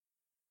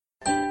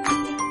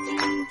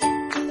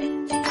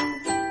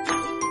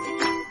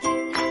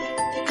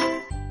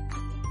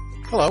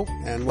Hello,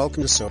 and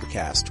welcome to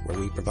Sobercast, where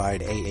we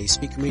provide AA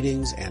speaker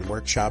meetings and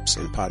workshops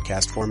in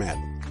podcast format.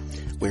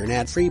 We're an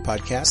ad-free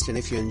podcast, and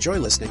if you enjoy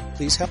listening,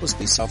 please help us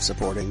be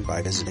self-supporting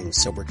by visiting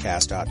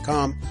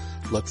Sobercast.com,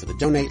 look for the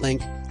donate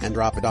link, and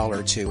drop $1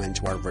 or $2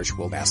 into our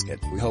virtual basket.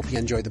 We hope you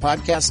enjoy the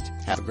podcast.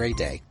 Have a great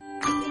day.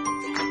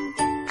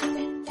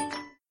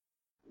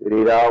 You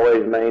need to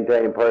always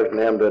maintain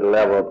personnel to the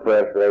level of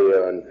press,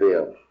 radio, and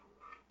film.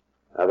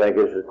 I think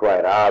this is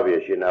quite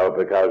obvious,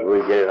 because we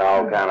get in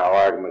all kind of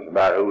arguments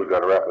about who's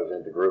going to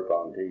represent the group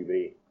on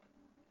TV.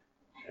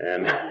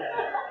 And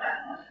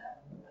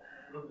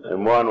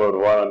one would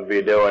want to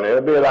be doing it.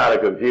 It'll be a lot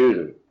of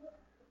confusion.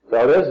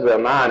 So this is a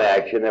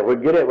non-action. If we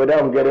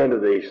don't get into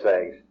these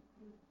things,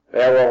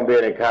 there won't be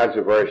any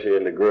controversy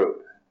in the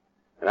group.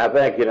 And I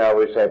think, we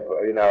say,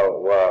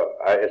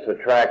 it's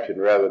attraction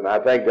rather than, I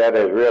think that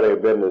has really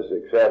been the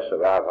success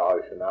of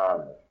Alcoholics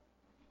Anonymous.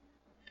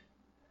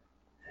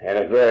 And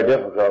it's very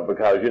difficult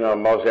because,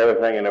 most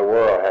everything in the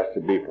world has to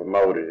be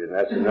promoted. And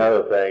that's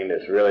another thing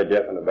that's really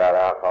different about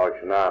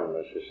Alcoholics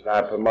Anonymous. It's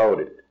not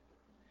promoted.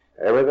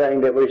 Everything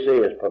that we see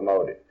is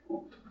promoted.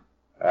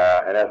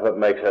 And that's what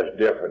makes us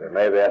different. And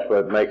maybe that's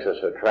what makes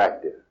us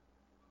attractive.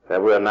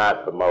 That we're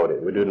not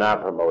promoted. We do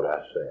not promote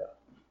ourselves.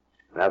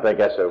 And I think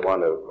that's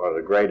one of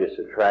the greatest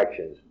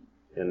attractions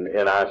in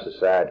our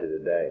society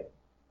today.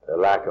 The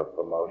lack of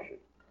promotion.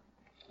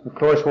 Of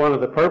course, one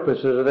of the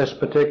purposes of this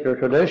particular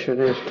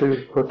tradition is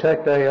to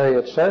protect AA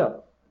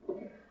itself.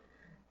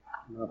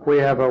 If we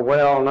have a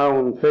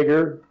well-known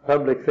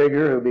public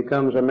figure who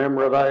becomes a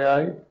member of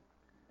AA,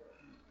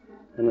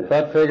 and if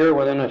that figure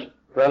within a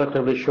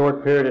relatively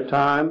short period of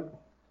time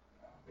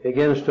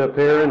begins to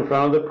appear in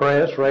front of the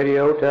press,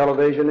 radio,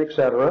 television,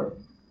 etc.,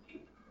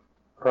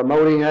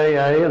 promoting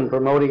AA and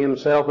promoting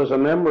himself as a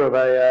member of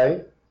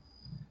AA,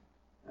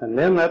 and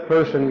then that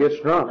person gets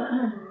drunk,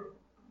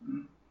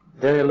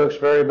 then it looks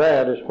very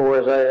bad as far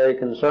as AA is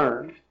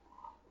concerned.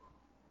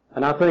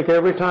 And I think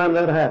every time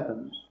that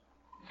happens,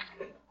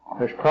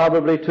 there's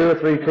probably 2 or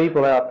 3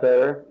 people out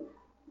there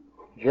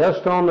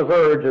just on the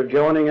verge of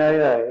joining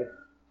AA,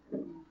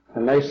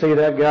 and they see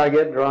that guy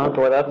get drunk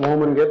or that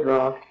woman get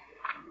drunk,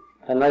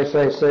 and they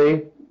say,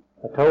 see,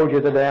 I told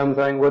you the damn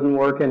thing wouldn't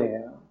work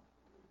anyhow.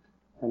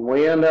 And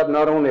we end up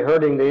not only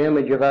hurting the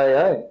image of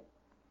AA,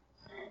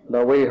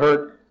 but we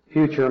hurt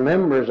future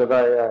members of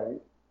AA.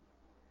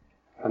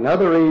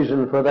 Another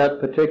reason for that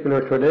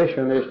particular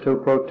tradition is to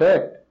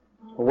protect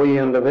we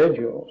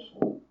individuals.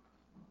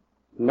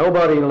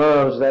 Nobody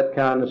loves that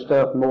kind of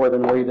stuff more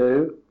than we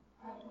do.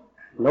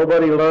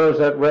 Nobody loves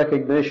that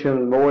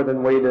recognition more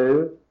than we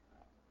do.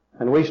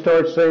 And we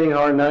start seeing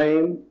our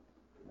name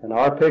and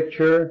our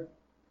picture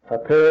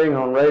appearing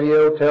on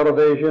radio,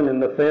 television,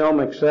 in the film,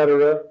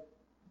 etc.,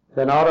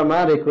 then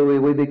automatically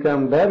we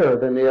become better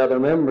than the other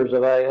members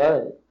of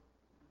AA.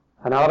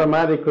 And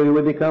automatically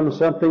we become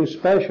something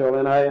special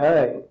in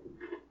AA.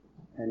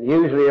 And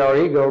usually our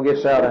ego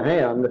gets out of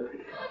hand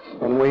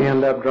and we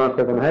end up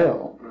drunker than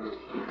hell.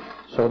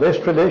 So this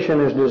tradition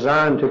is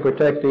designed to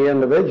protect the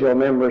individual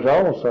members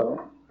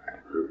also.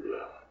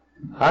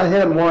 I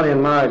had one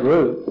in my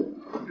group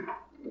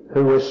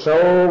who was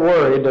so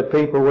worried that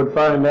people would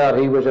find out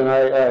he was in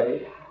AA.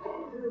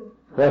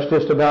 That's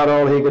just about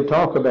all he could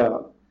talk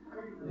about.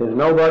 Is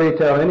nobody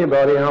tell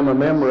anybody I'm a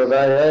member of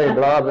AA,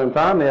 blah, and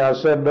finally I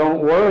said,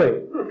 don't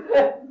worry.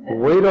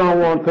 We don't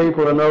want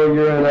people to know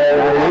you're in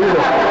AA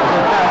either.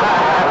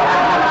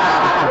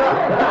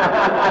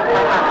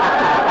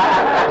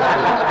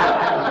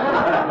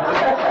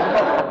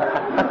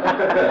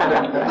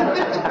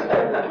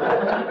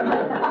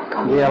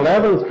 The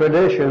 11th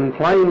tradition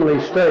plainly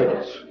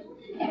states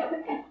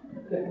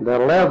the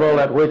level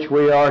at which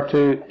we are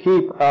to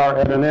keep our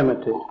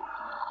anonymity,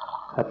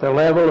 at the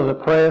level of the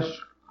press,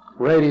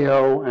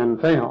 radio, and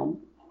film.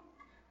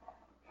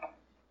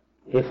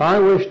 If I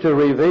wish to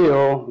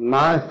reveal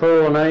my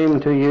full name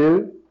to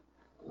you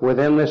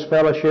within this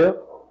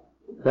fellowship,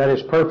 that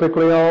is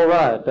perfectly all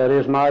right. That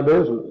is my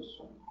business.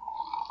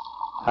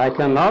 I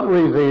cannot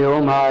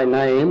reveal my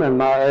name and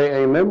my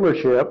AA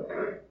membership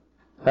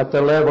at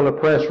the level of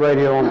press,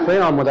 radio, and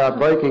film without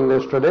breaking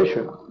this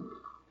tradition.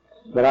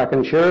 But I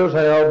can sure as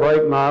hell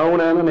break my own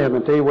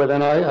anonymity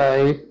within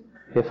AA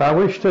if I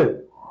wish to.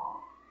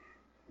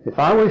 If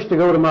I wish to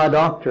go to my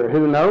doctor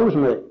who knows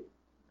me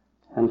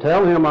and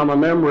tell him I'm a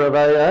member of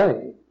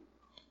AA,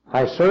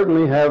 I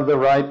certainly have the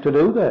right to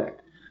do that.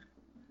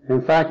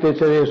 In fact,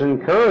 it is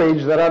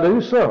encouraged that I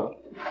do so.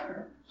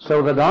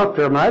 So the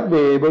doctor might be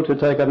able to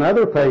take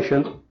another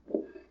patient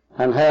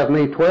and have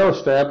me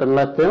 12-step and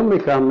let them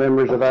become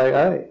members of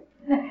AA.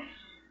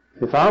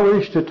 If I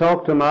wish to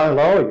talk to my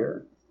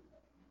lawyer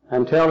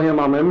and tell him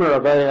I'm a member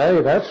of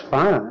AA, that's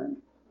fine.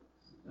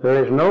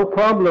 There is no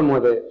problem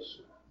with this,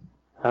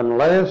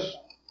 unless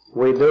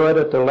we do it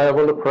at the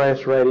level of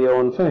press, radio,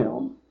 and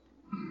film.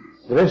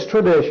 This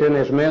tradition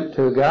is meant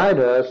to guide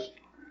us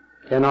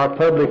in our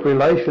public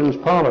relations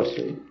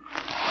policy.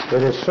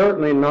 It is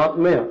certainly not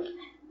meant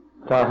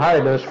to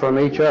hide us from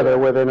each other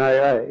within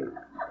AA.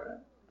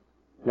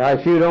 Now,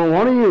 if you don't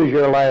want to use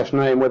your last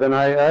name within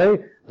AA,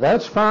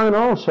 That's fine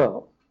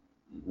also.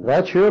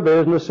 That's your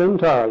business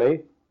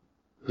entirely.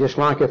 Just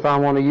like if I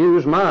want to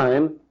use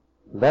mine,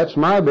 that's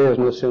my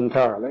business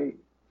entirely.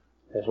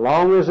 As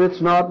long as it's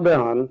not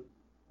done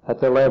at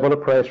the level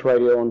of press,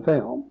 radio, and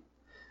film.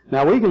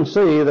 Now we can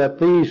see that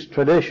these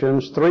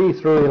traditions, 3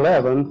 through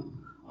 11,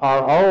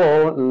 are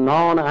all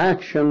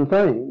non-action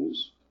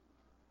things.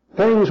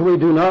 Things we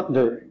do not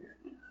do.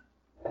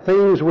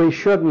 Things we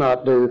should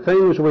not do.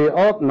 Things we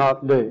ought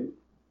not do.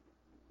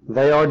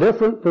 They are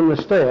different than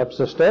the steps.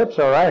 The steps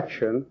are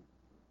action.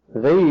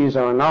 These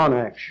are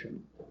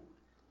non-action.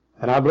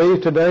 And I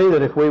believe today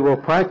that if we will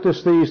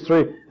practice these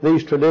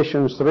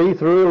traditions 3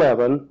 through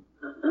 11,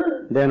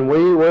 then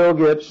we will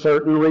get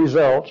certain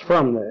results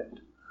from that.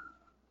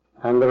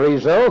 And the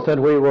result that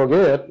we will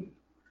get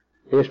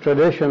is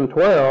tradition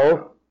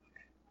 12,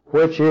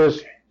 which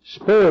is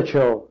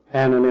spiritual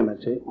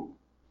anonymity.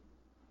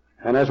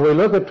 And as we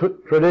look at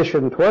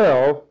tradition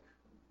 12,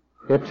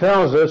 it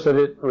tells us that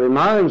it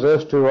reminds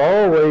us to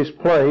always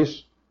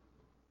place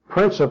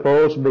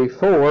principles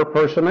before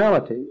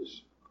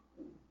personalities.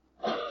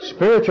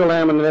 Spiritual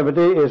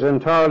anonymity is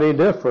entirely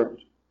different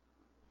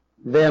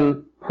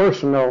than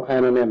personal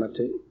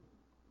anonymity.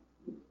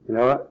 You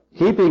know,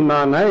 keeping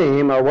my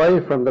name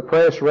away from the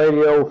press,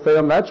 radio,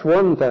 film, that's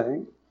one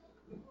thing.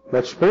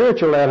 But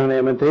spiritual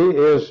anonymity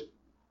is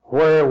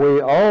where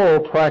we all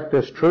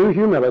practice true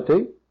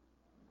humility.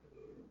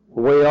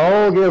 We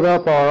all give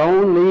up our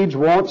own needs,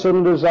 wants,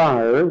 and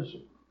desires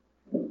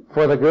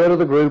for the good of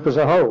the group as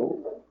a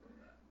whole.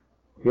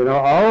 You know,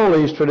 all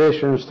these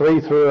traditions,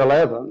 3 through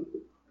 11,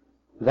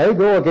 they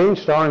go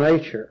against our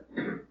nature.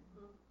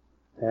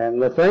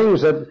 And the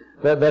things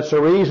that's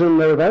the reason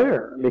they're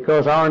there,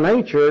 because our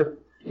nature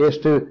is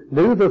to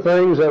do the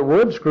things that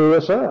would screw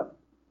us up.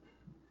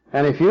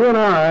 And if you and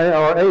I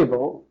are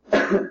able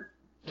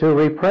to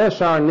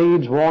repress our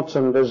needs, wants,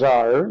 and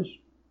desires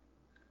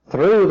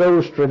through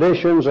those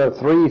traditions of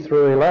 3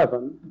 through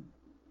 11,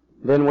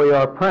 then we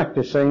are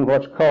practicing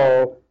what's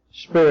called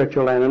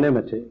spiritual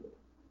anonymity,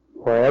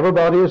 where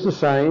everybody is the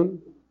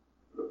same,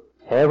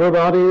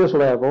 everybody is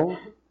level,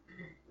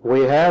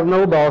 we have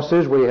no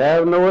bosses, we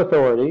have no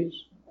authorities,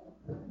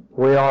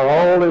 we are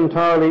all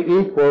entirely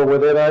equal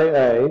within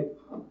AA,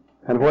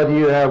 and whether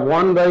you have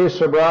 1 day's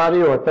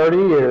sobriety or 30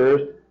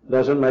 years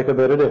doesn't make a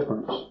bit of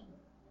difference.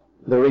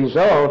 The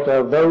result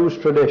of those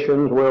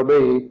traditions will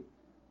be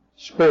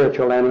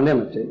spiritual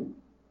anonymity.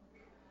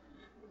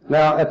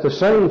 Now, at the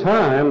same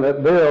time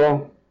that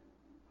Bill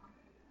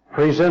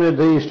presented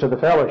these to the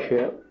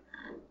fellowship,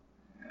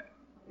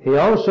 he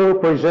also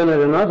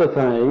presented another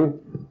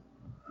thing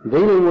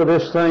dealing with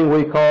this thing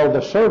we call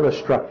the service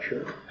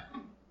structure.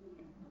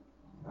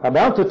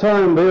 About the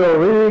time Bill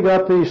really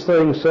got these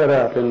things set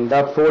up, in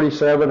about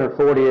 47 or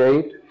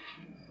 48,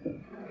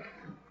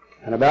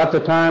 and about the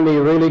time he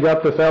really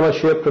got the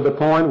fellowship to the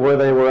point where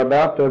they were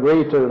about to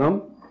agree to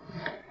them,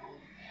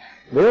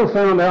 Bill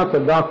found out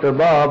that Dr.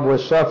 Bob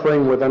was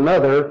suffering with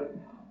another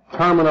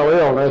terminal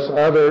illness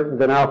other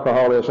than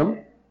alcoholism.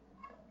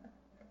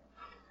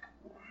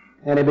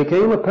 And it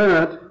became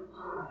apparent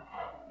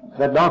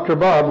that Dr.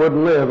 Bob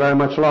wouldn't live very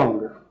much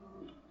longer.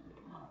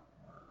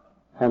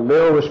 And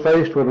Bill was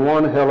faced with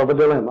one hell of a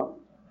dilemma.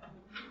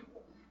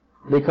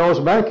 Because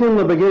back in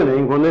the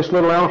beginning, when this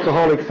little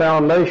alcoholic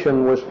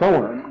foundation was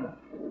formed,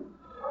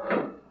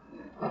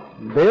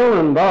 Bill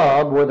and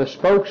Bob were the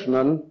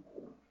spokesmen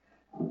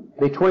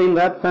between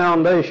that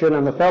foundation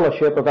and the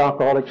Fellowship of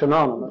Alcoholics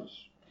Anonymous.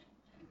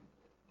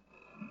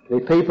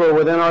 The people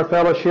within our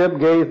fellowship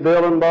gave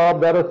Bill and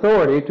Bob that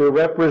authority to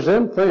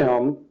represent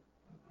them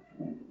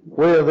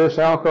with this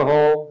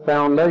alcohol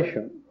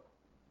foundation.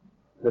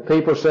 The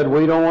people said,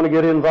 we don't want to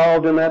get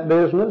involved in that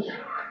business.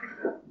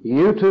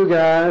 You two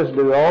guys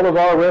do all of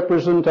our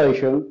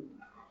representation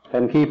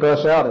and keep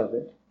us out of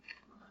it.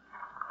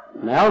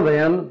 Now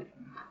then,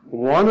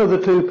 one of the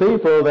two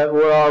people that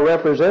were our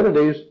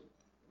representatives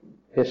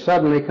is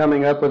suddenly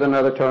coming up with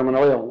another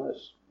terminal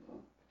illness.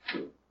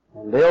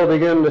 And they'll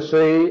begin to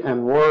see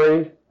and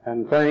worry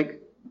and think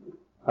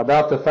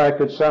about the fact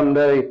that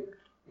someday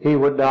he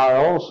would die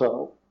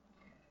also.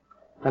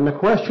 And the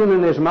question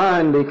in his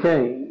mind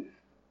became,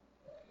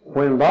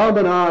 when Bob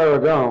and I are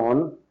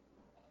gone,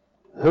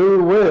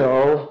 who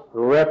will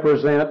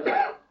represent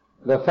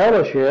the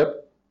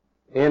fellowship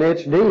in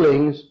its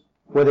dealings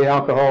with the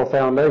Alcohol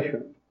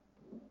Foundation?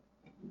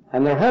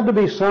 And there had to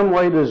be some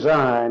way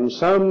designed,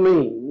 some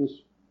means,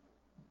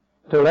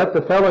 to let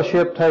the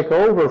fellowship take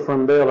over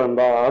from Bill and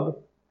Bob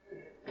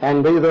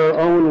and be their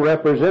own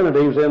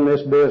representatives in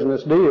this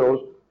business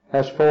deals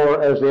as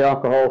far as the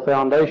Alcohol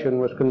Foundation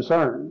was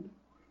concerned.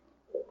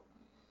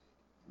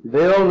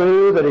 Bill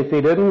knew that if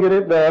he didn't get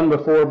it done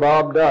before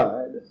Bob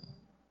died,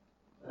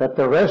 that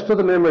the rest of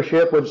the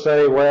membership would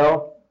say,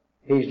 well,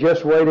 he's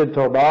just waited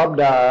till Bob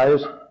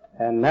dies,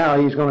 and now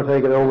he's going to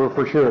take it over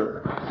for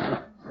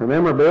sure.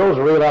 Remember, Bill's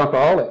a real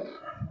alcoholic.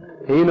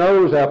 He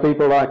knows how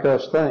people like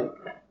us think.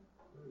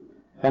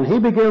 And he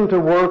began to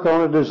work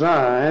on a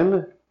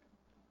design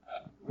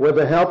with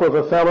the help of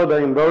a fellow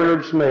named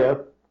Bernard Smith,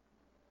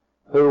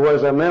 who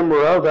was a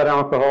member of that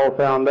Alcohol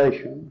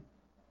Foundation,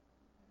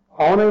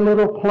 on a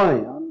little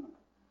plan,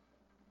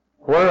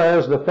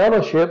 whereas the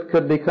fellowship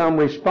could become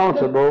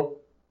responsible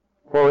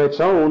for its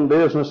own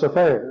business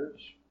affairs.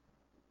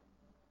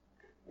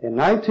 In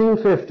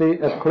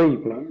 1950 at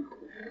Cleveland,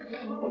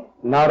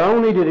 not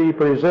only did he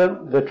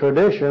present the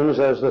traditions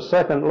as the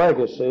second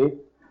legacy,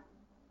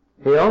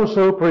 he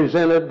also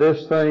presented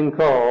this thing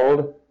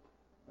called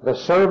the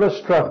service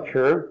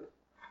structure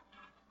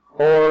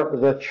or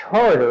the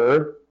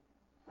charter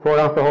for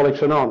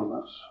Alcoholics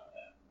Anonymous.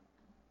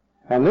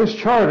 And this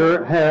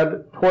charter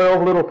had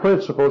 12 little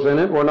principles in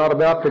it. We're not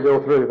about to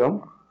go through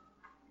them.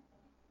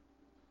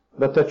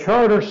 But the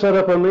charter set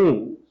up a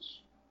means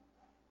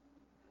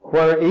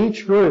where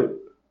each group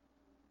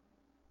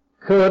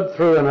could,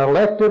 through an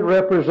elected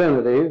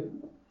representative,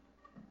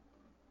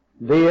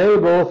 be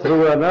able,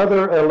 through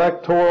another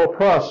electoral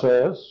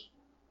process,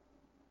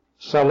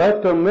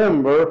 select a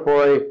member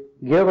for a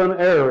given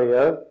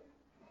area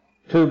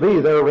to be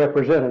their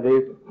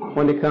representative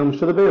when it comes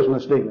to the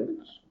business dealings.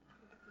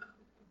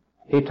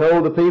 He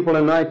told the people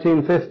in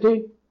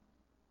 1950,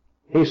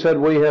 he said,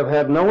 we have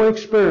had no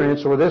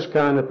experience with this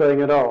kind of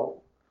thing at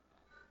all.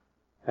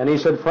 And he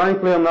said,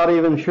 frankly, I'm not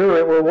even sure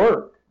it will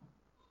work.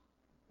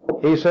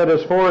 He said,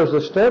 as far as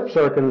the steps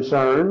are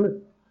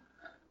concerned,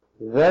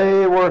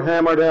 they were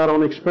hammered out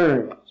on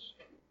experience.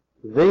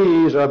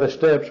 These are the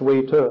steps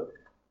we took.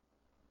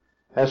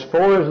 As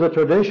far as the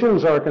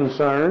traditions are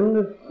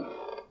concerned,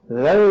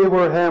 they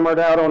were hammered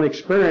out on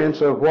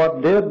experience of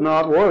what did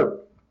not work.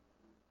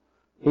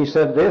 He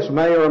said, this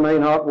may or may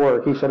not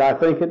work. He said, I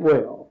think it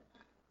will.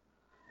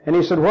 And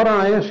he said, what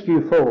I ask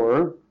you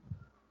for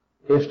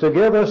is to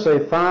give us a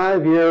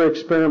 5-year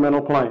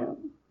experimental plan.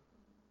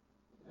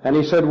 And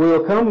he said,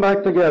 we'll come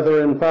back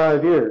together in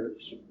 5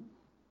 years.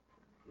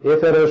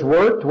 If it has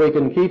worked, we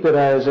can keep it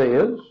as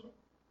is.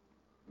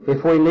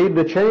 If we need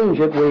to change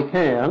it, we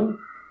can.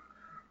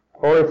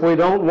 Or if we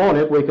don't want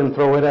it, we can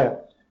throw it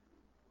out.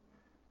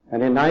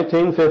 And in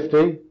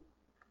 1950,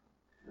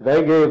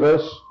 they gave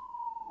us,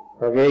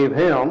 or gave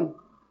him,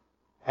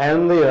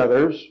 and the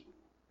others,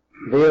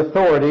 the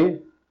authority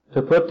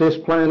to put this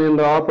plan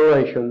into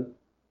operation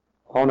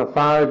on a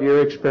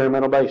 5-year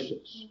experimental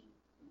basis.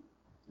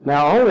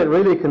 Now, all it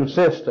really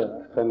consists of,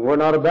 and we're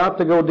not about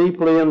to go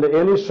deeply into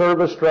any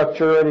service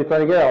structure or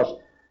anything else,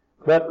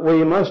 but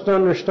we must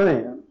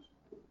understand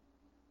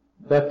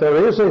that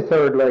there is a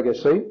third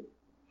legacy,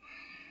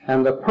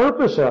 and the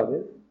purpose of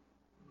it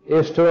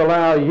is to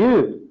allow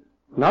you,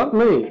 not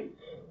me,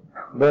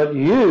 but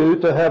you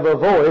to have a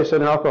voice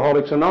in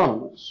Alcoholics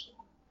Anonymous,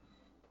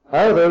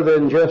 other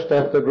than just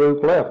at the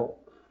group level.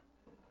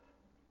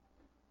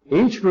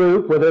 Each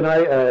group within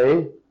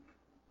AA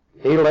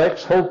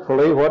elects,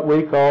 hopefully, what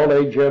we call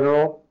a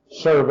general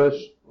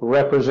service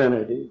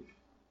representative.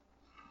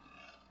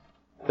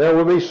 There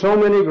will be so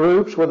many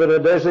groups within a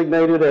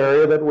designated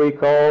area that we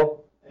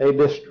call a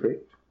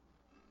district.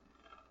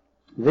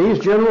 These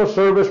general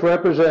service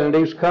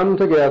representatives come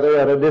together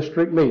at a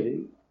district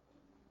meeting.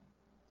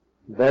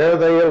 There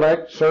they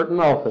elect certain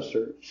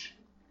officers.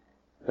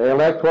 They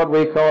elect what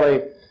we call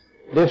a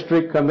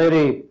district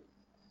committee,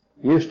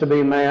 used to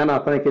be man, I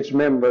think it's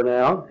member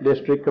now,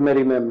 district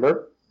committee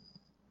member,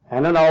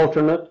 and an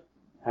alternate,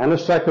 and a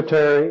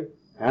secretary,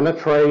 and a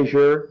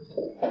treasurer,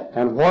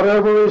 and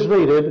whatever is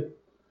needed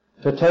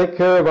to take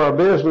care of our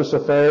business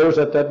affairs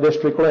at that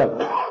district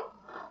level.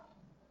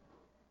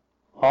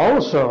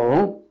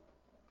 Also,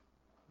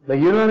 the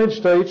United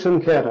States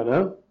and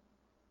Canada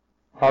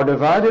are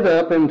divided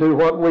up into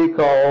what we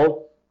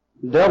call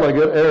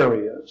delegate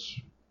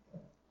areas.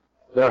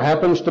 There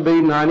happens to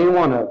be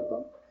 91 of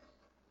them.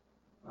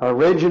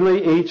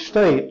 Originally, each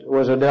state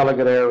was a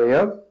delegate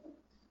area,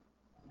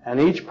 and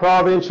each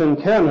province in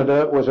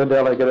Canada was a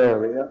delegate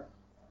area.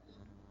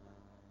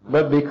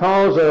 But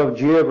because of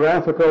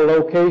geographical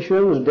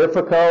locations,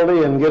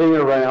 difficulty in getting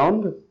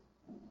around,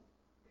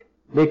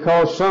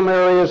 because some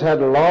areas had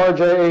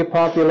large AA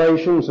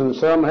populations and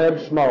some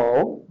had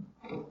small,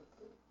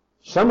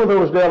 some of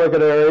those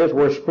delegate areas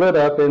were split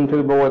up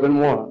into more than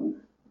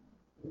one.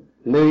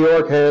 New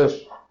York has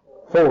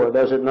 4,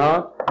 does it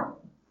not?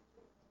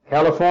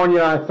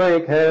 California, I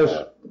think,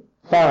 has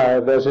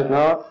 5, does it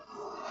not?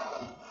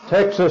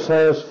 Texas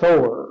has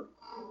 4.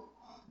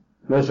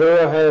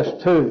 Missouri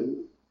has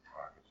 2.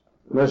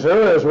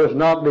 Missouri's was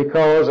not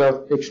because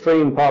of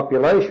extreme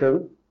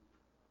population,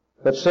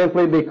 but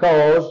simply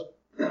because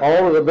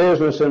all of the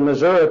business in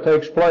Missouri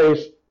takes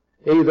place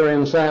either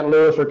in St.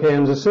 Louis or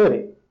Kansas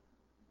City,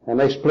 and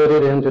they split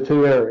it into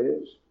 2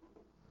 areas.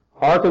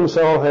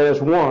 Arkansas has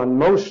 1.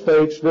 Most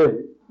states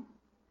do.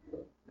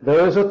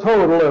 There is a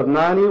total of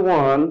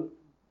 91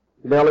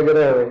 delegate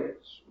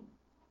areas.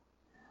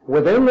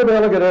 Within the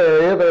delegate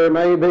area, there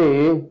may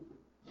be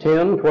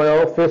 10,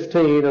 12,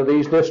 15 of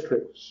these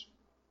districts.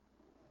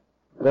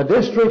 The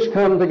districts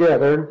come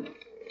together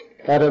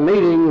at a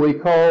meeting we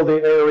call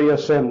the Area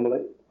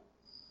Assembly.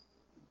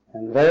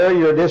 And there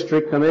your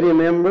district committee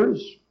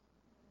members,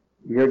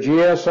 your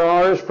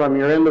GSRs from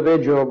your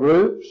individual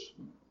groups,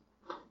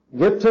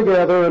 get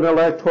together and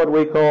elect what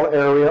we call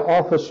area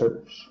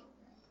officers.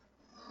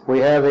 We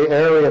have the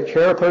area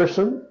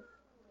chairperson,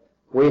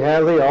 we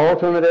have the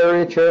alternate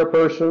area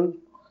chairperson,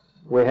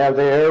 we have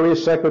the area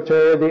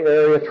secretary, the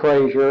area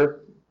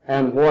treasurer,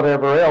 and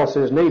whatever else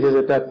is needed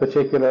at that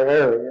particular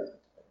area.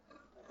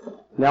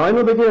 Now, in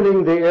the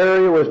beginning, the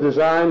area was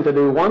designed to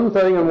do one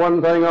thing and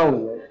one thing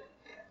only.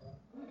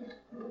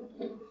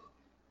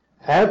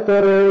 At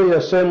that area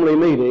assembly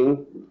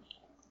meeting,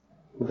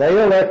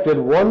 they elected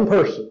one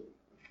person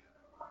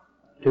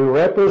to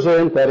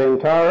represent that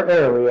entire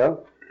area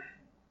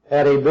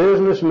at a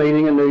business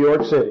meeting in New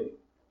York City.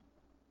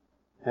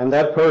 And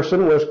that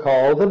person was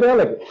called the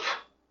delegate.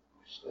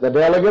 The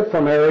delegate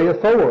from Area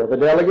 4, the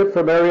delegate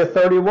from Area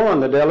 31,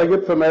 the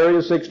delegate from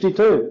Area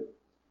 62.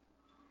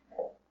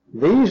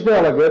 These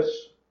delegates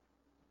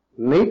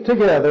meet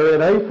together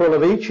in April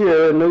of each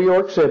year in New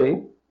York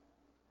City,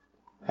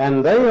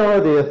 and they are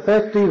the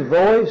effective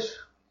voice,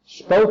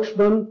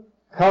 spokesman,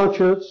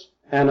 conscience,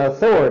 and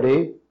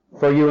authority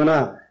for you and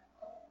I.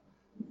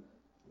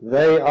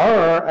 They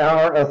are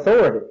our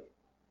authority.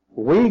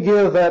 We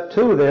give that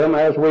to them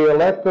as we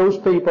elect those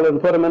people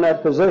and put them in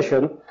that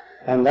position,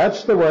 and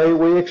that's the way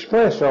we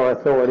express our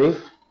authority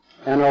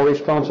and our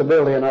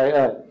responsibility in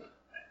AA.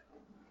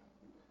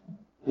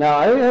 Now,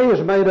 AA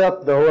is made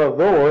up, though, of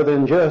more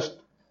than just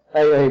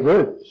AA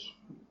groups.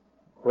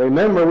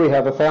 Remember, we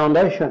have a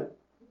foundation.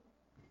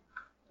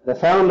 The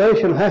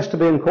foundation has to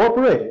be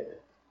incorporated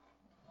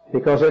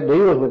because it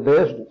deals with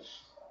business.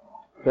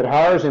 It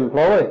hires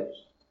employees.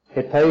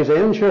 It pays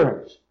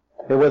insurance.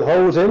 It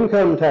withholds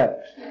income tax.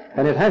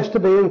 And it has to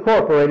be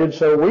incorporated,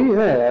 so we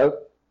have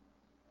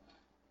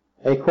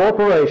a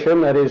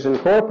corporation that is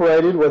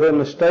incorporated within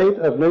the state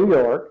of New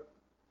York,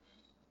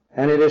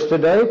 and it is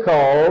today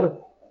called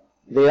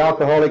the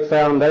Alcoholic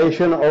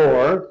Foundation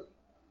or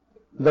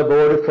the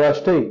Board of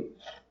Trustees.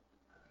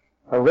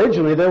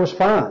 Originally there was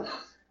 5.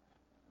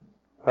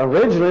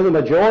 Originally the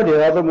majority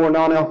of them were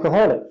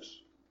non-alcoholics,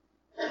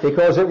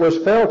 because it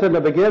was felt in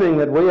the beginning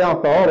that we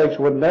alcoholics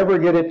would never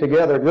get it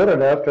together good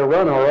enough to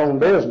run our own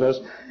business,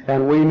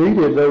 and we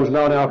needed those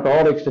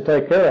non-alcoholics to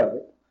take care of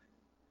it.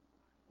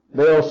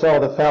 Bill saw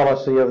the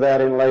fallacy of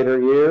that in later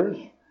years.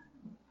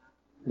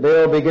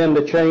 Bill began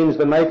to change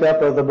the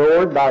makeup of the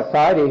board by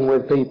fighting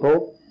with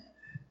people,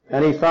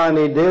 and he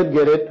finally did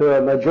get it to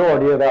a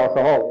majority of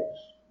alcoholics.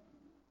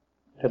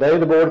 Today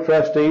the Board of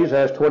Trustees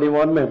has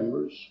 21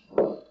 members.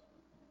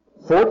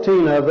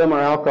 14 of them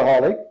are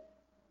alcoholic.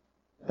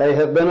 They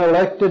have been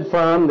elected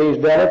from these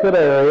delicate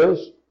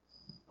areas,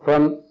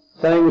 from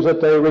things that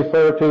they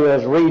refer to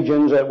as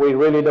regions that we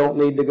really don't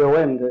need to go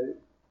into.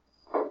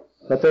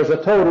 But there's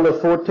a total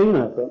of 14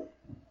 of them.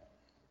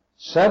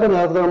 7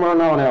 of them are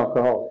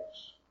non-alcoholics.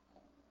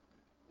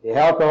 The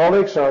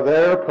alcoholics are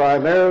there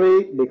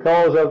primarily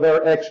because of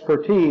their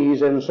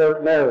expertise in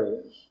certain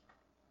areas.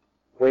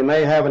 We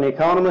may have an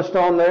economist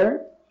on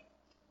there.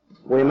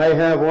 We may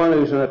have one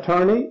who's an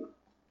attorney.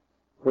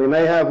 We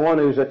may have one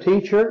who's a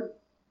teacher.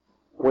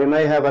 We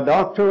may have a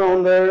doctor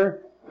on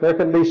there. There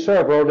can be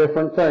several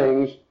different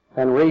things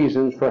and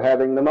reasons for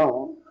having them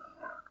on.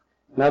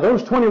 Now,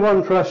 those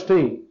 21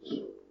 trustees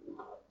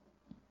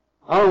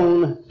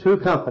own 2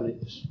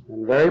 companies,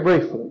 and very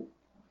briefly.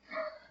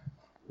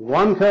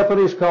 One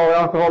company is called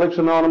Alcoholics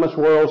Anonymous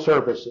World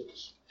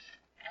Services.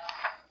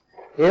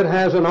 It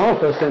has an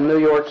office in New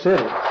York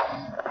City.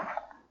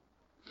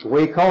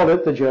 We call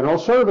it the General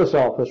Service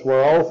Office.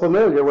 We're all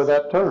familiar with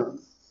that term.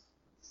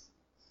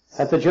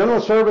 At the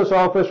General Service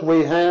Office,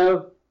 we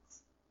have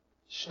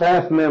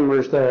staff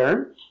members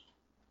there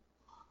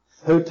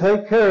who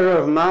take care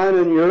of mine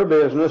and your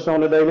business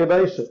on a daily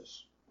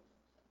basis.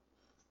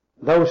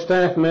 Those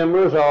staff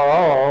members are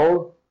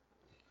all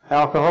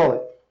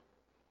alcoholic.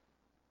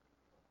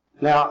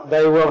 Now,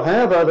 they will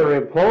have other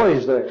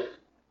employees there,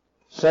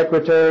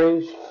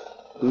 secretaries,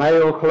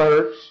 mail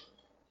clerks,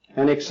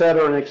 and et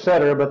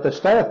cetera, but the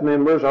staff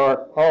members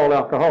are all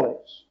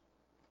alcoholics.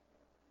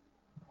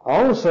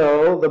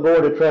 Also, the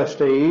Board of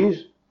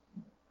Trustees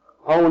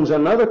owns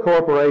another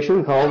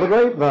corporation called the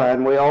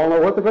Grapevine. We all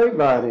know what the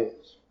Grapevine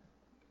is.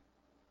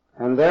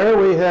 And there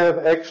we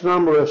have X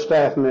number of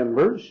staff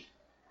members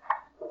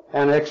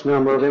and X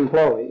number of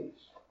employees.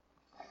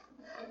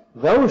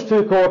 Those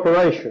 2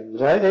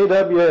 corporations,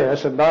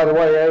 AWS, and by the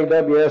way,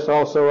 AWS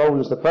also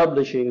owns the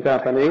publishing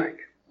company.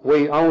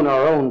 We own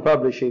our own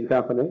publishing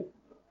company.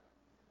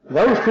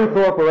 Those 2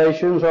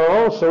 corporations are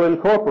also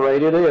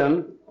incorporated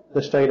in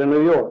the state of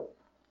New York.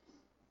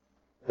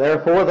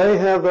 Therefore, they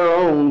have their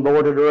own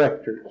board of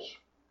directors.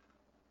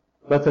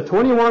 But the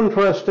 21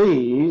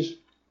 trustees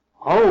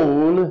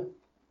own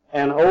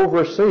and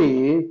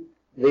oversee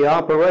the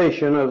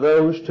operation of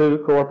those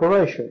 2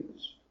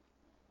 corporations.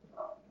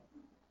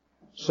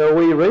 So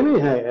we really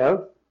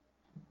have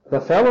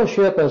the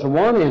fellowship as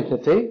one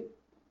entity,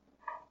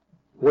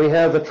 we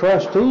have the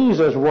trustees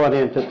as one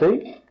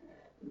entity,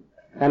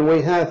 and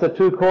we have the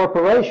 2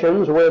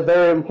 corporations with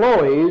their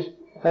employees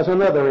as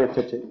another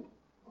entity.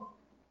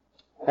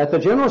 At the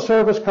General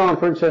Service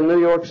Conference in New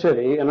York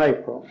City in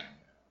April,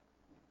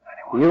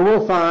 you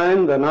will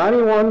find the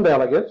 91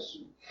 delegates,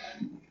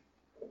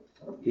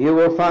 you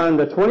will find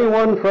the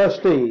 21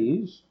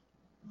 trustees,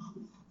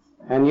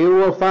 and you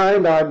will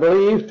find, I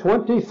believe,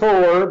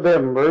 24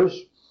 members,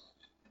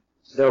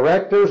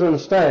 directors and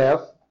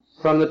staff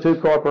from the two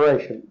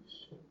corporations.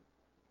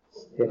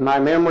 If my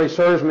memory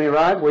serves me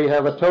right, we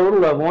have a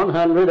total of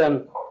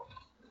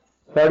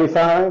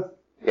 135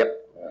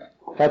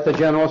 at the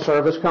General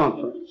Service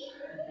Conference.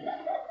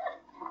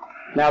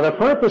 Now, the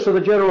purpose of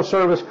the General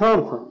Service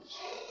Conference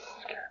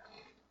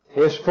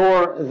is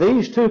for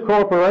these two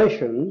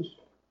corporations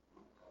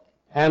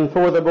and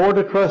for the Board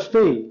of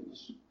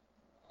Trustees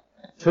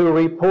to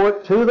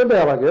report to the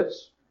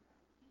delegates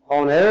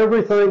on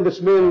everything that's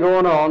been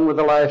going on with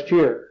the last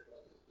year,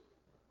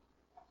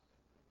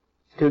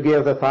 to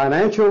give the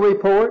financial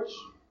reports,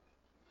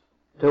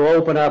 to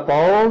open up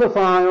all the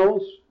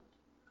files,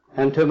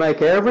 and to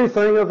make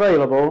everything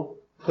available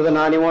to the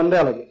 91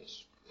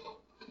 delegates.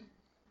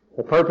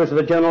 The purpose of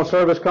the General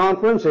Service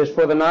Conference is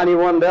for the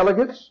 91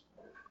 delegates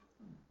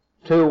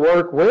to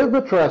work with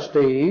the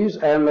trustees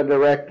and the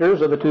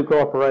directors of the two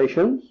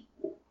corporations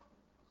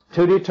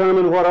to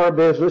determine what our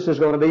business is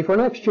going to be for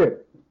next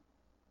year.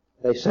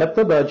 They set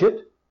the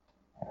budget,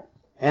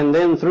 and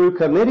then through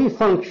committee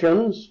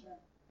functions,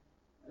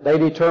 they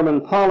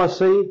determine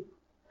policy,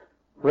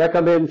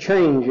 recommend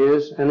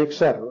changes, and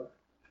etc.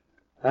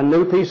 A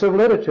new piece of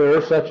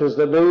literature, such as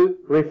the new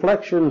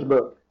Reflections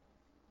book,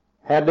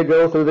 had to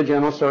go through the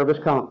General Service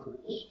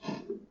Conference.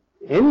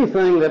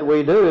 Anything that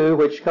we do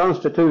which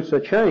constitutes a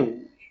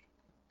change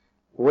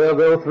will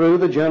go through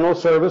the General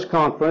Service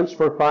Conference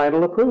for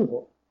final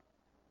approval.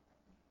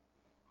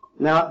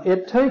 Now,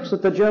 it takes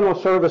at the General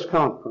Service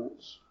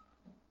Conference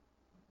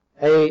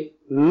a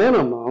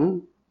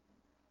minimum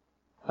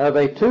of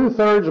a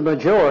 2/3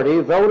 majority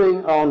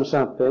voting on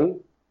something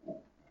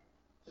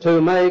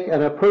to make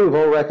an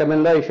approval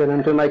recommendation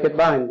and to make it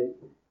binding.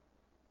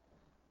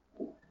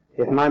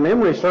 If my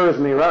memory serves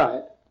me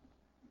right,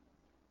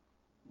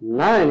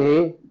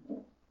 90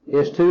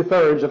 is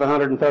 2/3 of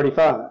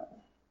 135.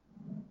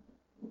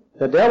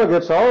 The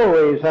delegates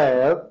always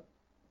have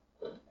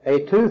a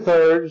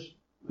 2/3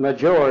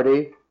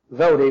 majority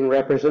voting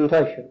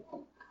representation.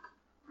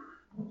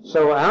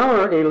 So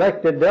our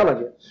elected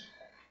delegates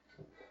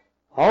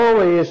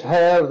always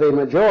have the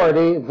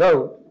majority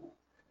vote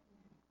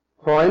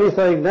for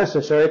anything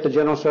necessary at the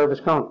General Service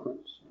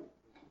Conference.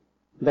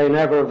 They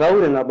never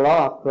vote in a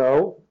block,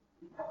 though,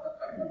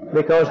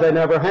 because they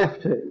never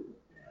have to.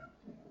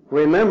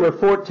 Remember,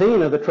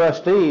 14 of the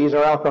trustees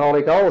are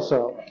alcoholic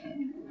also.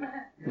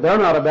 They're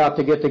not about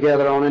to get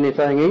together on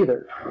anything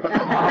either.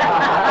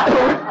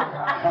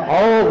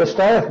 All the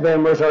staff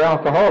members are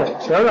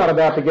alcoholics. They're not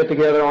about to get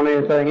together on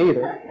anything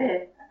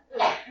either.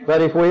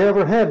 But if we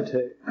ever had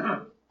to,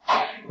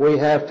 we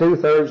have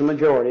 2/3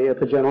 majority at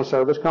the General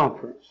Service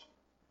Conference.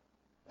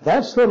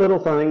 That's the little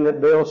thing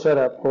that Bill set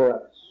up for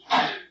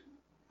us.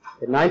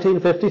 In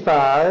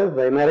 1955,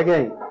 they met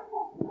again.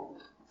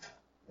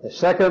 The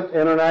second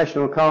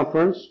international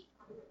conference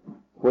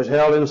was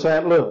held in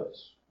St.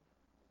 Louis.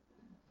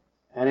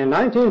 And in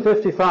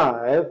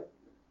 1955,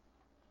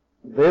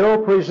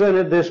 Bill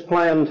presented this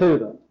plan to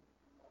them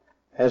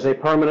as a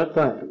permanent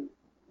thing.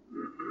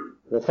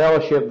 The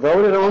fellowship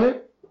voted on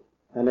it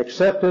and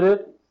accepted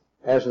it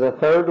as the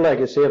third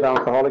legacy of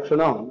Alcoholics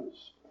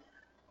Anonymous.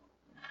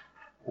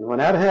 And when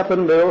that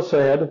happened, Bill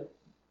said,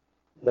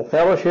 the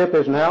fellowship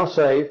is now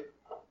safe,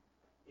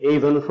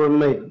 even from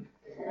me.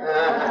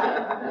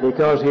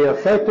 Because he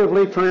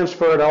effectively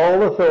transferred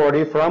all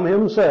authority from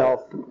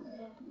himself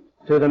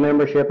to the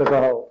membership as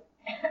a whole.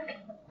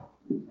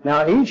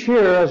 Now, each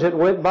year as it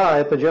went by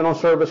at the General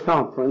Service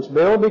Conference,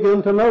 Bill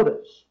began to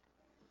notice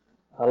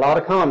a lot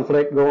of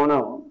conflict going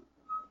on.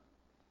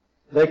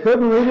 They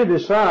couldn't really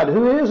decide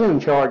who is in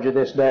charge of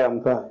this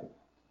damn thing.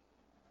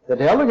 The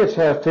delegates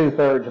have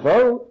 2/3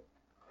 vote,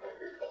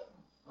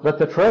 but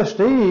the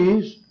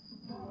trustees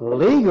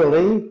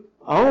legally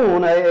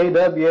own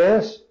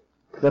AAWS,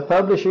 the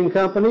publishing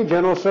company,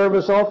 General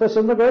Service Office,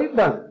 and the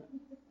Grapevine.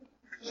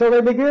 So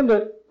they begin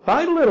to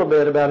fight a little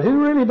bit about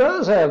who really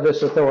does have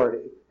this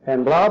authority,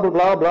 and blah, blah,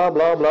 blah, blah,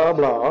 blah, blah,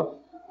 blah.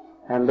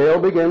 And they'll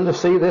begin to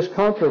see this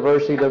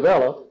controversy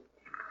develop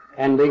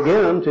and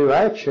begin to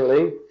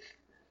actually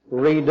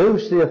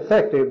reduce the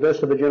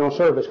effectiveness of the General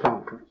Service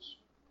Conference.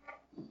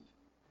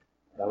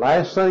 The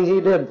last thing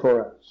he did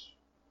for us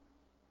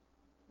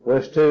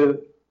was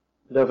to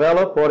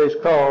develop what is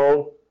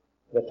called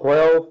the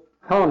 12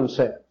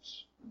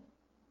 concepts.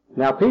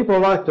 Now, people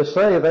like to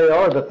say they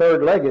are the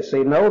third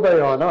legacy. No,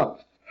 they are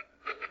not.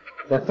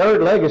 The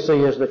third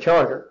legacy is the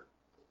charter,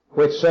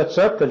 which sets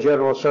up the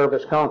General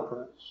Service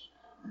Conference.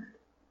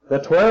 The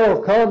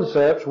 12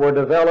 concepts were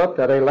developed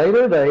at a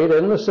later date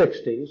in the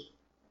 60s,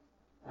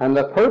 and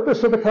the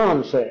purpose of the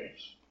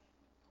concepts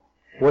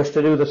was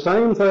to do the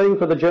same thing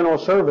for the General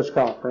Service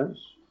Conference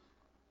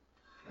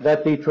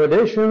that the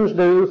traditions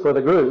do for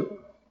the group,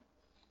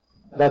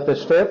 that the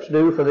steps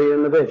do for the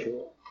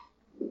individual,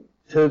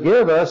 to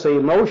give us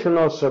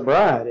emotional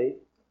sobriety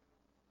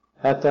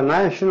at the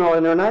national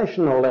and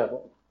international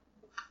level.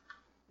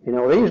 You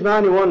know, these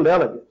 91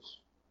 delegates,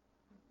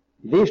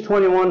 these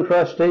 21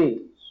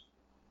 trustees,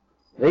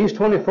 these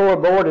 24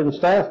 board and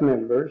staff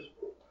members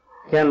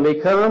can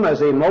become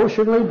as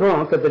emotionally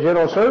drunk at the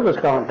General Service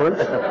Conference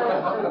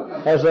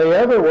as they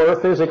ever were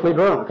physically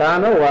drunk. I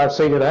know, I've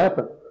seen it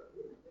happen.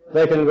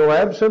 They can go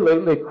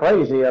absolutely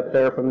crazy up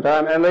there from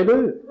time, and they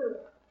do.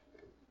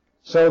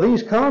 So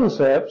these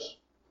concepts,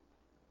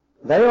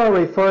 they are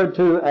referred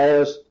to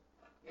as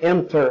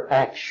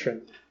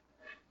interaction.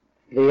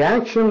 The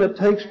action that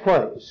takes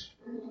place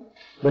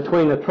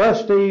between the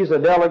trustees, the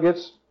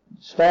delegates,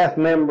 staff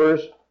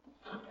members,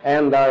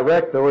 and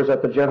directors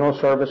at the General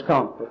Service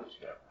Conference.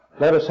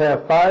 Let us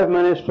have 5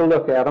 minutes to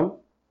look at them.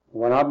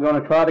 We're not going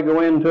to try to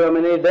go into them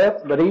in any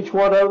depth, but each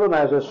one of them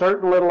has a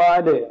certain little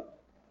idea.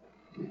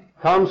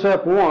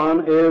 Concept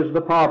 1 is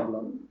the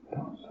problem.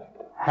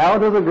 How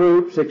do the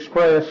groups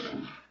express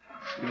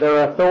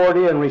their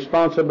authority and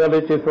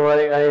responsibility for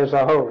AA as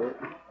a whole?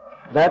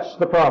 That's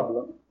the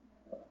problem.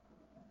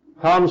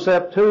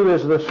 Concept 2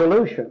 is the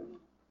solution.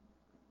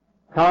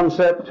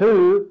 Concept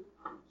 2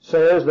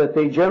 says that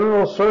the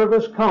General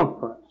Service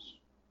Conference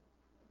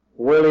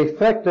will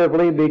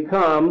effectively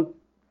become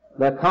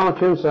the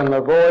conscience and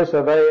the voice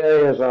of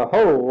AA as a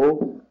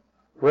whole,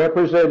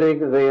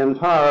 representing the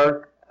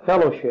entire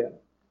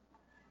fellowship.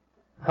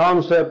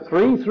 Concept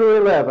 3 through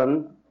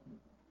 11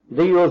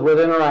 deals with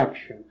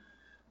interaction.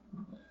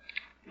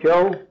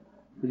 Joe,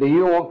 do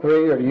you want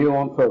 3 or do you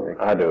want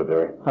 4? I do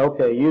 3.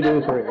 Okay, you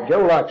do 3.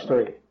 Joe likes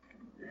 3.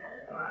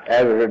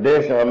 As a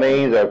traditional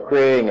means of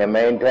creating and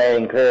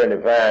maintaining clear and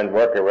defined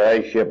working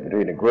relationship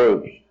between the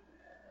groups,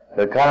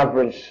 the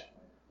conference,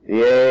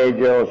 the AA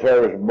General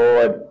Service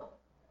Board,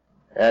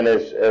 and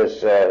its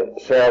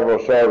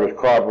several service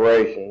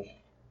corporations,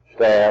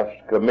 staffs,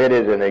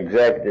 committees, and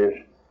executives,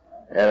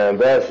 and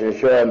thus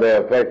ensuring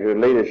their effective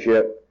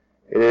leadership,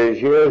 it is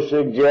here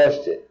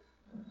suggested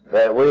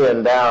that we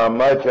endow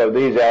much of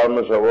these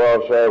elements of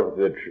world service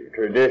with the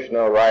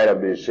traditional right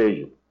of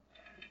decision.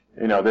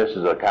 You know, this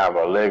is a kind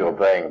of a legal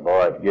thing,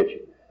 boy, to get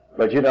you.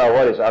 But you know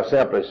what I'm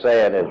simply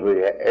saying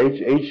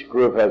is each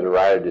group has a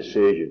right of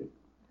decision.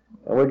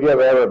 And we give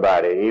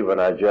everybody, even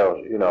a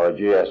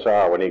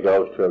GSR, when he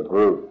goes to a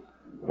group,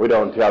 we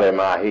don't tell him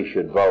how he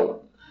should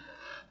vote.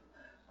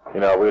 You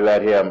know, we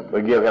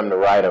give him the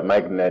right of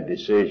making that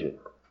decision,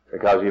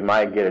 because he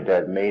might get at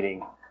that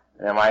meeting,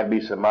 and there might be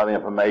some other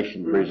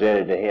information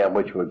presented to him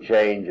which would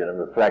change and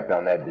reflect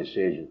on that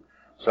decision.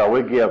 So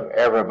we give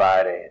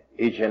everybody,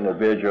 each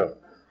individual,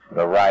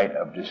 the right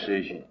of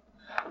decision.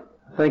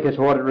 I think it's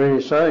what it really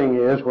is saying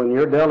is when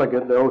your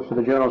delegate goes to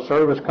the General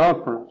Service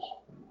Conference,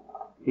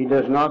 he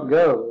does not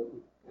go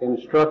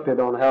instructed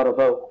on how to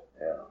vote.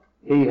 Yeah.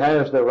 He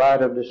has the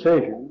right of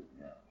decision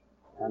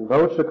and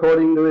votes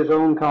according to his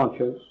own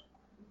conscience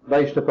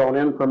based upon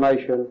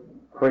information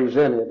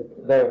presented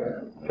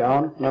there.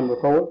 John, number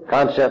 4.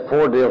 Concept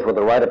 4 deals with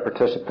the right of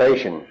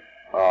participation,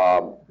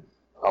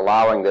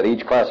 allowing that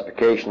each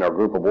classification or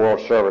group of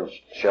world servants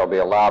shall be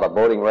allowed a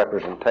voting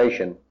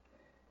representation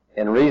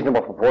in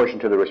reasonable proportion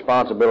to the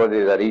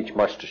responsibility that each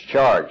must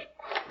discharge.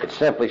 It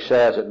simply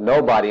says that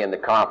nobody in the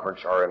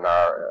conference or in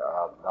our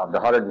of the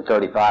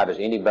 135 is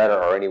any better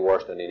or any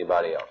worse than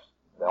anybody else.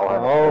 They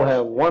all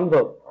have one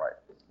vote. Right.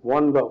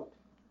 One vote.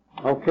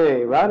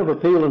 Okay, right of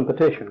appeal and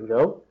petition,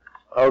 Joe.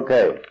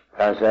 Okay,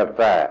 concept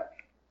 5.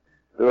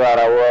 Throughout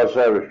our world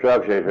service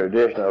structure, a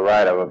traditional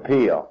right of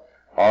appeal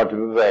ought to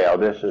prevail.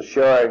 This is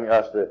showing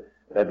us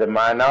that the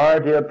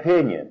minority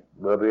opinion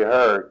will be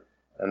heard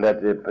and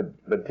that the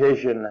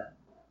petition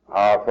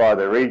for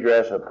the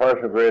redress of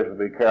personal grievances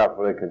will be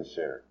carefully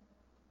considered.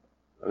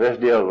 This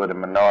deals with the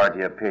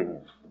minority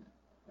opinions.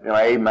 You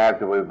know, even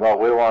after we vote,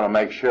 we want to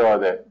make sure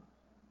that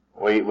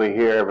we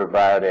hear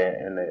everybody,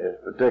 and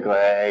particularly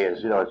AA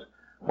is, you know, it's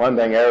one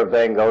thing,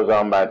 everything goes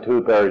on by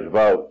 2/3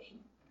 votes.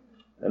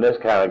 And this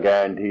kind of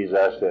guarantees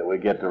us that we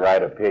get the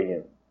right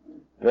opinion.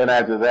 Then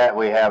after that,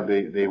 we have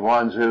the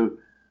ones who,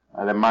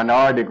 the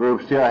minority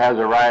group still has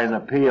a right in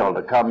appeal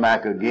to come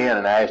back again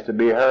and ask to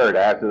be heard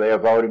after they are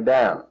voted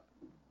down.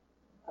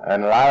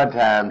 And a lot of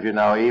times, you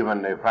know,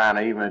 even they find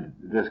even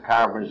at this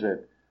conference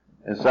that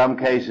in some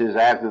cases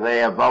after they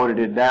have voted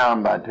it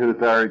down by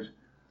 2/3,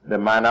 the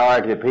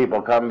minority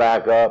people come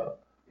back up,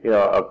 you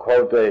know,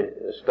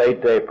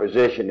 state their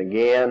position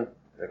again.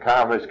 The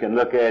conference can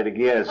look at it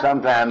again, and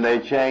sometimes they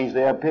change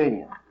their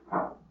opinion.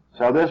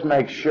 So this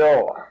makes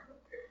sure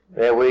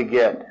that we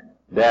get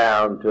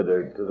down to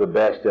the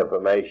best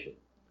information,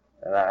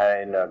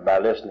 and by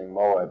listening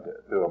more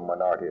to a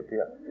minority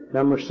appeal.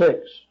 Number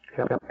 6.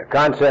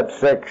 Concept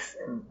 6,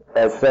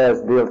 as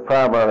says, deals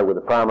primarily with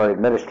the primary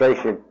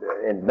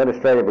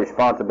administrative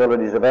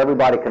responsibilities of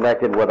everybody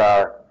connected with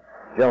our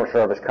General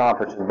Service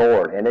Conference and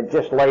Board, and it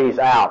just lays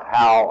out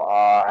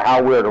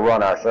how we're to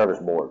run our service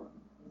board.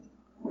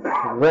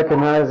 It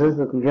recognizes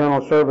that the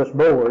General Service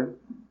Board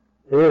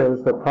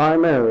is the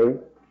primary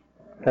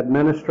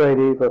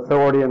administrative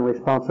authority and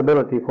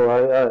responsibility for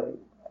AA.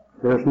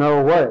 There's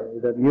no way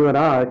that you and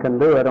I can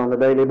do it on a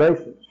daily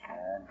basis.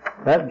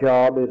 That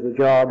job is the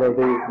job of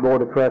the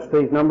Board of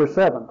Trustees. Number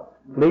 7.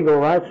 Legal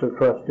rights of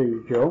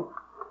trustees, Joe.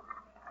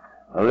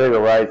 The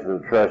legal rights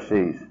of the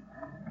trustees.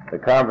 The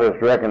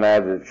conference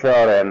recognizes the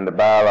charter and the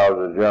bylaws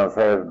of the General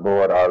Service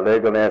Board are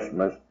legal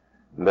instruments,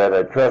 and that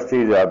the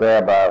trustees are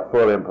thereby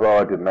fully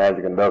employed to manage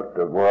and conduct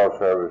the World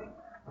Service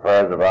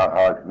affairs of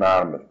Alcoholics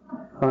Anonymous.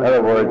 In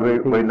other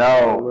words, we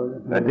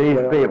know that these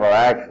people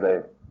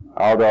actually,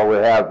 although we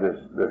have this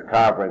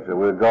conference, that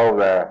we'll go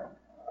there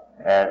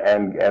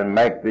and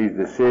make these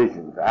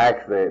decisions.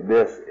 Actually,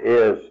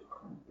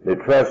 the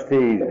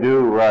trustees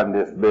do run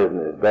this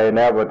business. They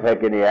never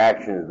take any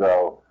actions,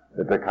 though,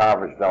 that the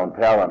conference don't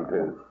tell them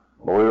to.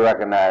 But we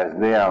recognize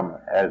them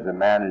as the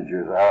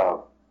managers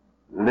of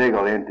the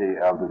legal entity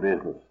of the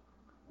business.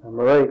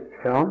 Number 8,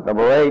 Sean.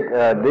 Number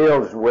 8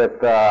 deals with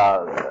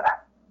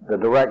the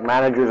direct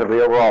managers of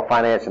the overall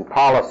finance and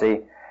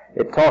policy.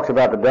 It talks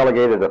about the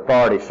delegated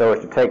authority so as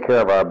to take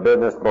care of our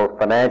business, both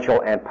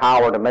financial and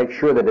power, to make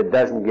sure that it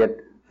doesn't get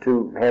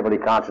too heavily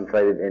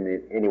concentrated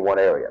in any one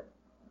area.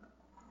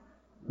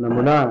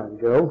 Number 9,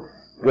 Joe.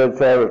 Good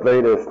service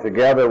leaders,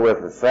 together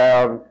with the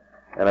sound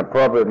and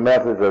appropriate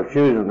methods of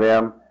choosing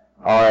them,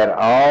 are at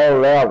all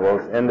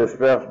levels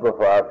indispensable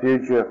for our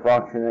future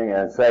functioning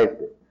and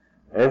safety.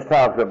 This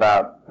talks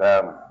about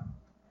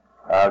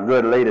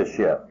good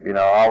leadership. You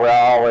know, we're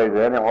always,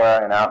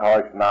 anywhere in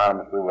Alcoholics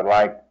Anonymous, we would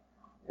like,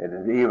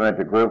 even at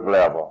the group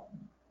level,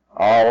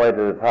 all the way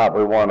to the top,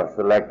 we want to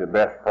select the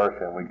best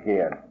person we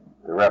can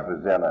to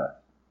represent us,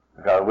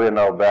 because we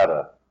know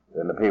better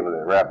than the people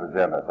that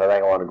represent us. I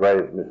think one of the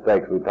greatest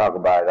mistakes, we talk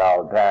about it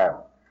all the time,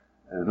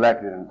 is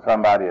electing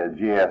somebody a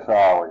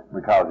GSR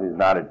because he's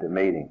not at the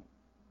meeting.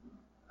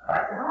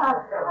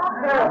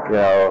 You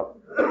know,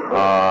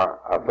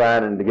 or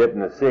finding to getting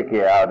the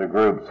sickie out of the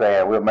group,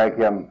 saying we'll make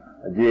him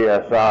a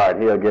GSR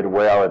and he'll get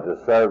well at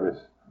the service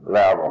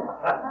level.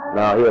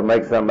 No, he'll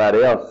make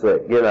somebody else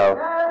sick. You know,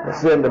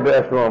 send the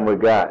best one we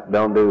got.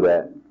 Don't do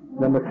that.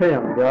 Number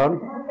 10,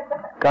 John.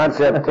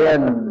 Concept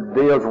 10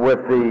 deals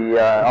with the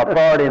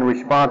authority and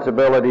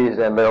responsibilities,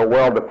 and they're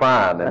well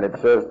defined. And it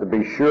says to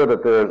be sure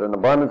that there is an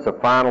abundance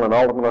of final and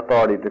ultimate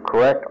authority to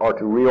correct or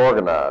to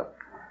reorganize.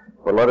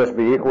 But let us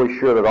be equally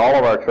sure that all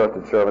of our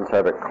trusted servants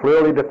have a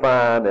clearly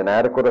defined and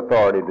adequate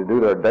authority to do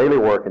their daily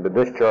work and to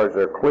discharge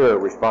their clear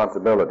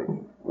responsibilities.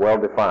 Well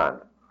defined.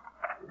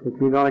 If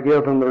you're going to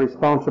give them the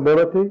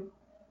responsibility,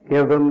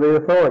 give them the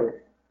authority.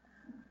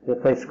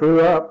 If they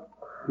screw up,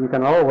 you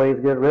can always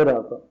get rid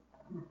of them.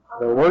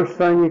 The worst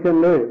thing you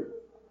can do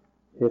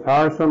is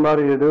hire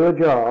somebody to do a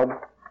job,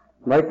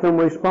 make them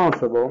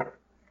responsible,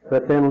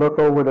 but then look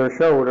over their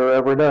shoulder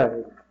every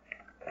day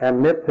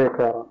and nitpick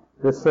at them.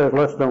 This says,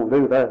 let's don't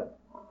do that.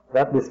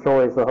 That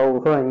destroys the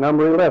whole thing.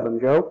 Number 11,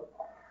 Joe.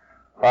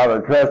 While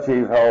the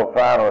trustees hold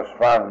final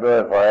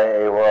responsibility for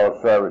AA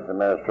World Service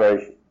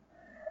Administration,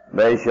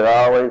 they should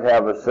always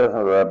have assistance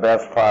of the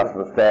best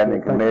possible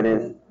standing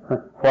committees,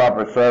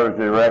 proper service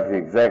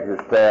directors,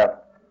 executive staff,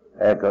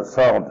 and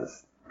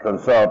consultants.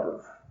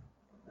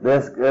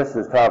 This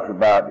talks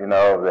about, you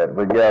know, that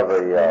we give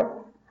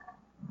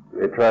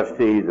the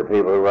trustees, the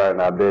people who run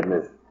our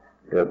business,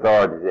 the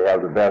authority to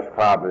have the best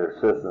possible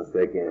assistance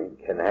they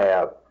can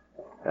have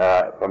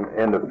from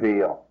in the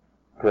field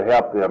to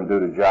help them do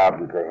the job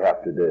that they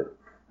have to do.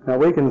 Now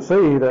we can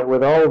see that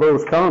with all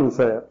those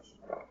concepts,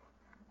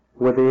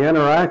 with the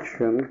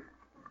interaction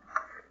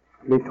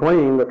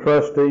between the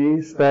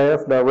trustees,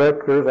 staff,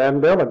 directors,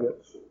 and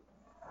delegates,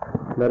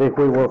 that if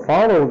we will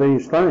follow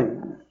these things,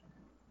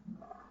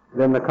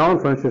 then the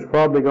conference is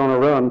probably going to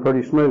run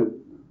pretty smooth.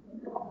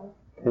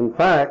 In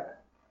fact,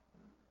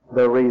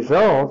 the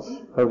results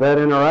of that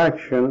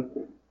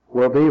interaction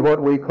will be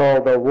what we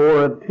call the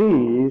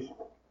warranties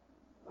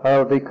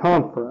of the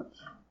conference.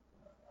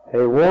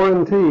 A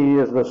warranty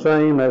is the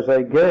same as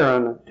a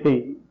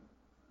guarantee.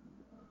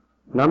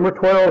 Number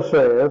 12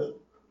 says,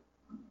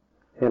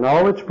 in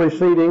all its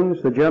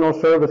proceedings, the General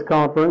Service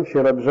Conference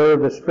shall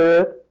observe the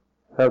spirit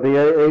of the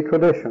AA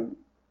tradition,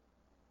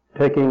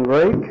 taking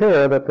great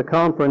care that the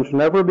conference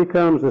never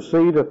becomes the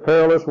seat of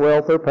perilous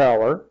wealth or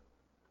power,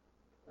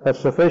 that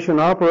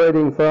sufficient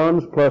operating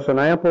funds plus an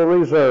ample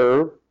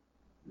reserve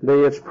be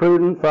its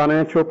prudent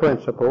financial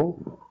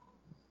principle,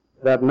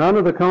 that none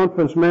of the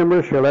conference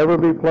members shall ever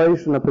be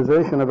placed in a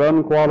position of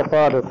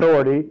unqualified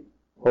authority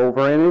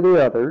over any of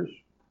the others,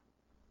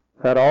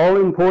 that all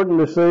important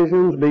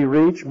decisions be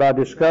reached by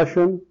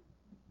discussion,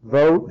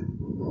 vote,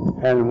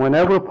 and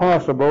whenever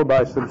possible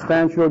by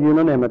substantial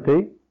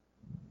unanimity,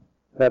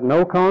 that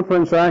no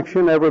conference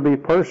action ever be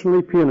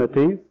personally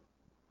punitive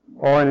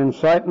or an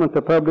incitement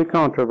to public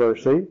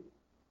controversy,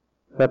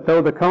 that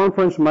though the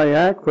conference may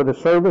act for the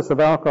service of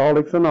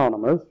Alcoholics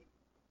Anonymous,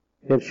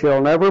 it shall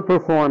never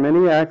perform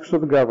any acts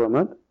of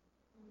government,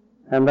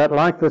 and that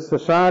like the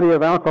Society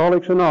of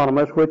Alcoholics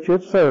Anonymous which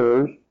it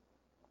serves,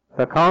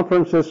 the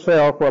conference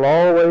itself will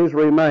always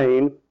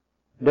remain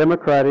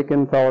democratic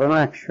in thought and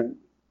action.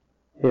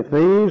 If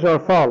these are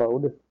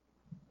followed,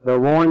 the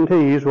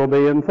warranties will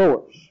be in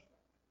force.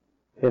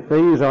 If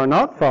these are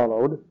not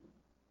followed,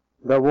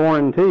 the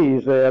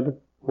warranties then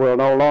will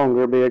no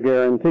longer be a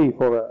guarantee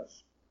for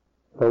us.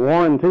 The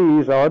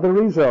warranties are the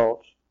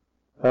results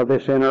of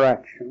this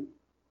interaction.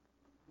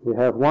 We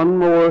have one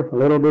more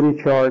little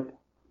bitty chart,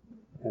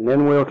 and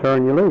then we'll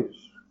turn you loose.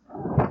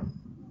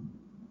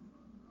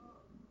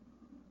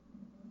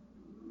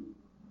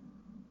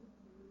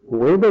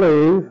 We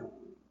believe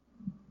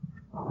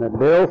that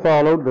Bill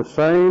followed the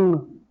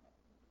same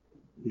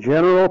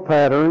general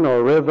pattern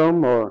or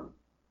rhythm or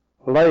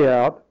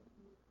layout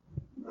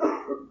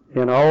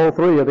in all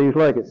three of these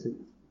legacies.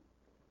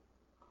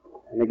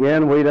 And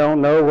again, we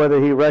don't know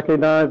whether he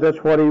recognized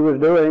that's what he was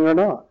doing or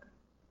not.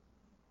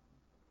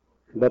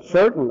 But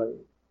certainly,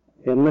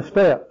 in the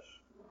steps,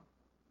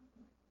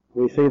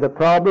 we see the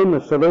problem,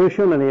 the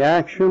solution, and the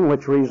action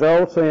which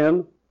results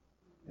in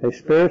a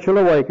spiritual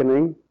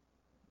awakening,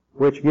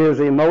 which gives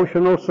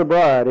emotional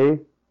sobriety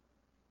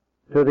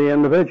to the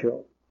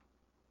individual.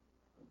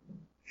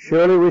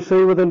 Surely we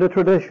see within the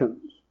traditions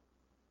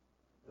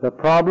the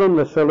problem,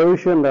 the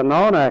solution, the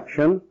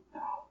non-action,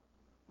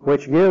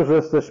 which gives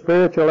us the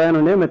spiritual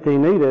anonymity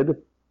needed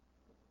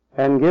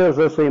and gives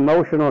us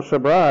emotional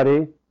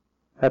sobriety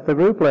at the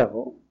group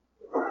level.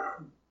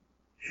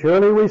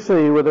 Surely we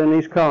see within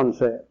these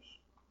concepts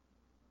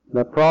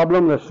the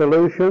problem, the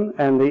solution,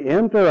 and the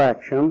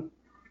interaction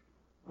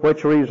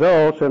which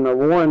results in the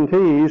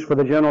warranties for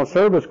the General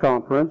Service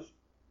Conference,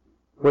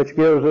 which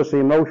gives us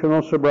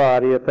emotional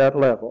sobriety at that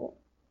level.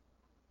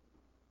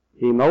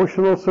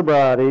 Emotional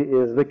sobriety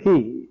is the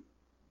key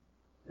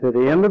to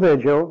the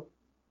individual,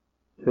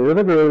 to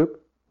the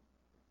group,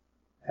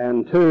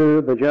 and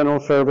to the General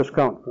Service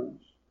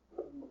Conference.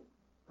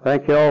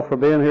 Thank you all for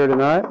being here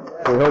tonight.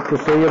 We hope to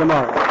see you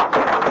tomorrow.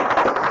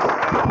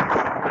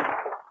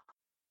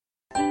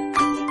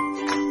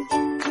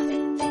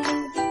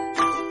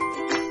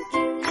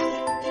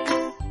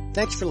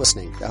 Thanks for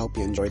listening. I hope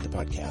you enjoyed the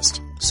podcast.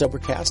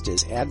 Sobercast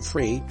is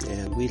ad-free,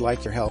 and we'd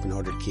like your help in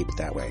order to keep it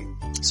that way.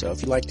 So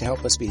if you'd like to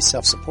help us be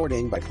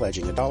self-supporting by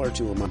pledging $1 or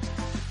 $2 a month,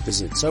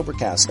 visit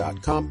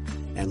Sobercast.com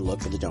and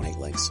look for the donate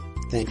links.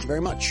 Thank you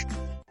very much.